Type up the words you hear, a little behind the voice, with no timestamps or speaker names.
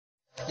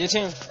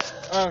team.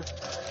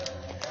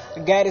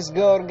 God is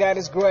good, God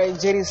is great.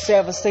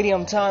 JD7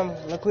 Stadium time.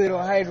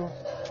 Liquido Hydro.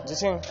 The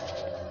team.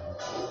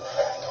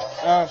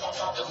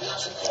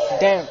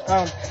 Damn,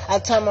 I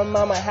turned my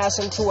mama house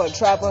into a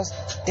Traphouse.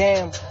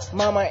 Damn,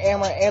 mama and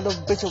my other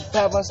bitch of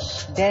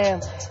papz.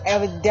 Damn,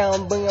 every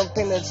down bring up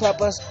in the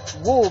Traphouse.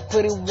 Woo,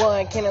 pretty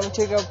one, can I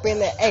check up in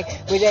the A?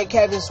 With that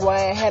cabbage,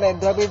 why I had a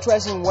double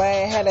dressing,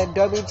 why I had a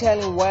double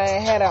telling, why I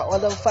had a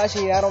other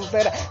fashion, I don't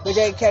play that. With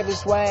that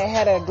cabbage, why I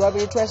had a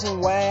double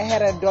dressing, why I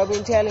had a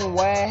double telling,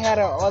 why I had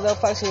a other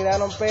fashion, I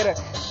don't play that.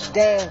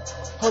 Damn,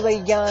 who the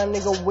young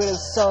nigga with a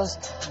sauce?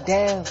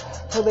 Damn,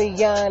 who the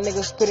young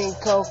nigga spitting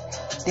coke?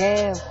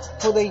 Damn,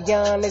 who the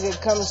young nigga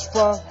comes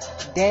from?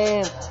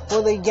 Damn,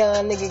 who the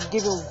young nigga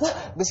giving what?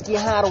 Biscuit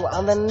Hotto,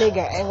 I'm the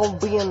nigga, ain't gon'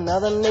 be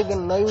another nigga.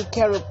 Know you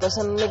carry plus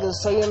a nigga,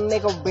 so your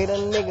nigga be the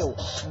nigga.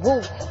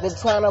 Woo, they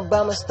tryna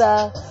buy my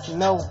style?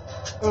 No.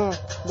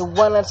 The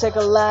one that take a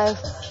life?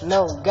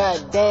 No,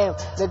 goddamn.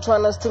 They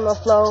tryna steal my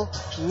flow?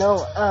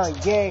 No,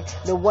 yeah.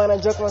 The one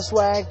that jerk my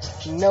swag?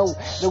 No.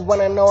 The one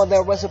that know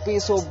that recipe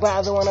so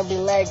bad, they wanna be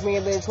like me.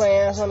 They try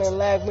and something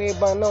like me,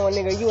 but no,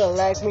 nigga, you ain't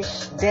like me.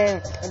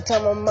 Damn, I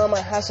tell my mama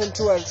house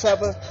into a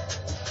trapper.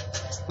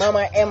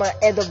 Mama and my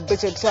other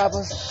bitch a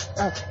Traphouse.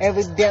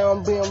 Every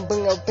down bring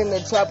up in the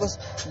Traphouse.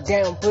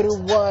 Damn, pretty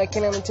one,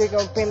 can I take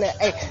up in the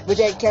A? With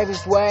that cabbage,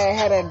 why I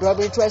had a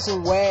double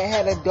dressing, why I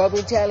had a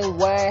double telling,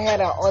 why I had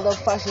a other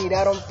fashion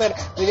that don't fit.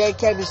 With that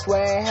cabbage,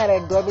 why I had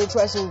a double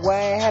dressing,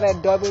 why I had a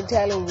double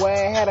telling, why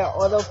I had a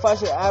other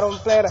fashion I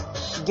don't fit.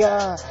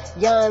 Yeah,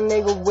 young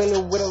nigga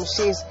really with them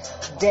shits.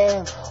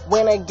 Damn,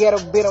 when I get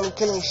a bit, I'm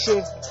killing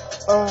shit.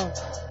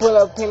 Pull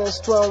up in the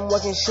store, I'm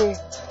working shit.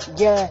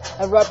 Yeah,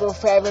 I rap a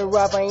favorite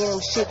rap, I ain't them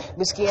shit.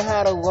 Biscuit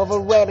Hotto,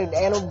 overrated,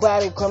 ain't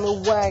nobody call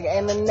me wag.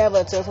 And I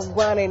never take for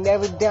granted,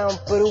 every down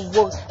for the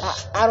work.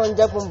 I don't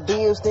jump on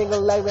bills, nigga,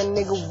 like that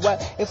nigga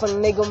what? If a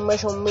nigga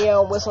mess on me,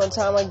 I waste some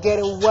time, I get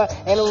it what?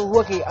 And I'm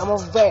rookie, I'm a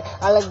vet.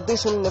 I like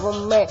this, you never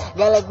mad.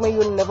 Guy like me,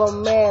 you never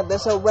mad.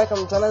 That's a record,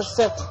 I'm tryna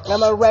set.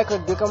 I'm a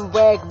record, dick, I'm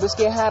brag.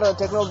 Biscuit Hotto,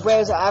 take no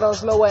breaks. I don't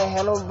slow, I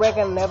have no break.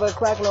 I never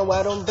crack, no,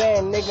 I don't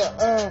bend,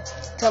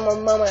 nigga. Tell my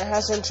mama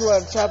house into a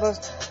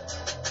Traphouse.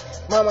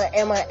 Mama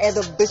and my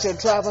other bitch a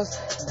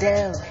Traphouse.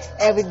 Damn,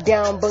 every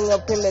down bring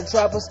up in the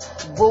Traphouse.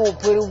 Woo,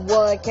 pretty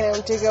one, can I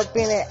take up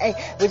in the A?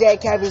 With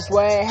that cabbage,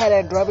 why I had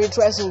a double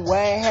dressing, why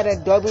I had a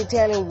double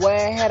telling, why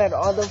I had a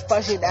other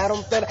fashion I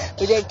don't fit.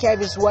 With that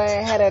cabbage, why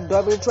I had a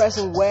double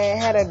dressing, why I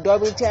had a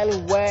double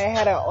telling, why I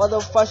had a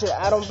other fashion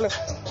I don't play.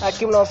 I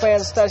keep no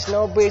fans touch,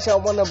 no bitch. I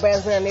want the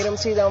bands when I need them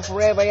see them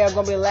forever. Y'all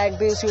gonna be like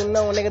this, you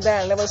know, nigga,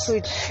 that never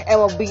switch.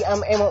 MOB,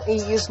 I'm MOE,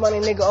 it's money,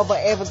 nigga, over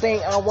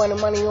everything. I want the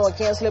money, you know, I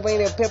can't slip, I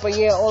need a pepper,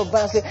 yeah, all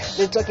bounce it.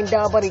 They talking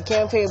down, but he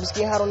can't fade.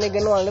 Biscuit Hotto,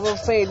 nigga, no, I never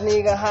fade,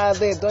 nigga, high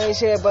there. Don't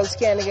share, but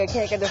scan, nigga,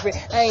 can't get the free.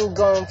 I ain't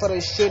going for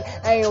the shit,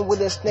 I ain't with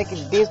the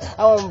sneaky diss.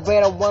 I want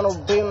bread, I want a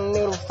big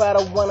nigga, fat,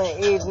 I wanna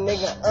eat,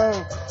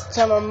 nigga,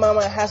 Tell my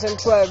mama house and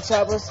try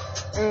Traphouse.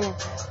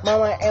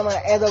 Mama and my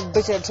other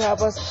bitch a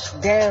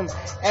Traphouse. Damn,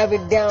 every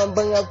down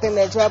bring up in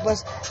the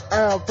Traphouse.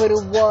 Pretty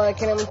one,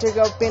 can I take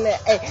up in the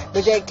A?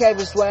 But that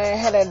cabbage, why I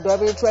had a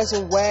double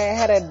dressing, why I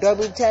had a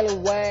double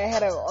telling, why I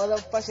had a other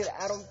fashion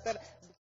I don't fit.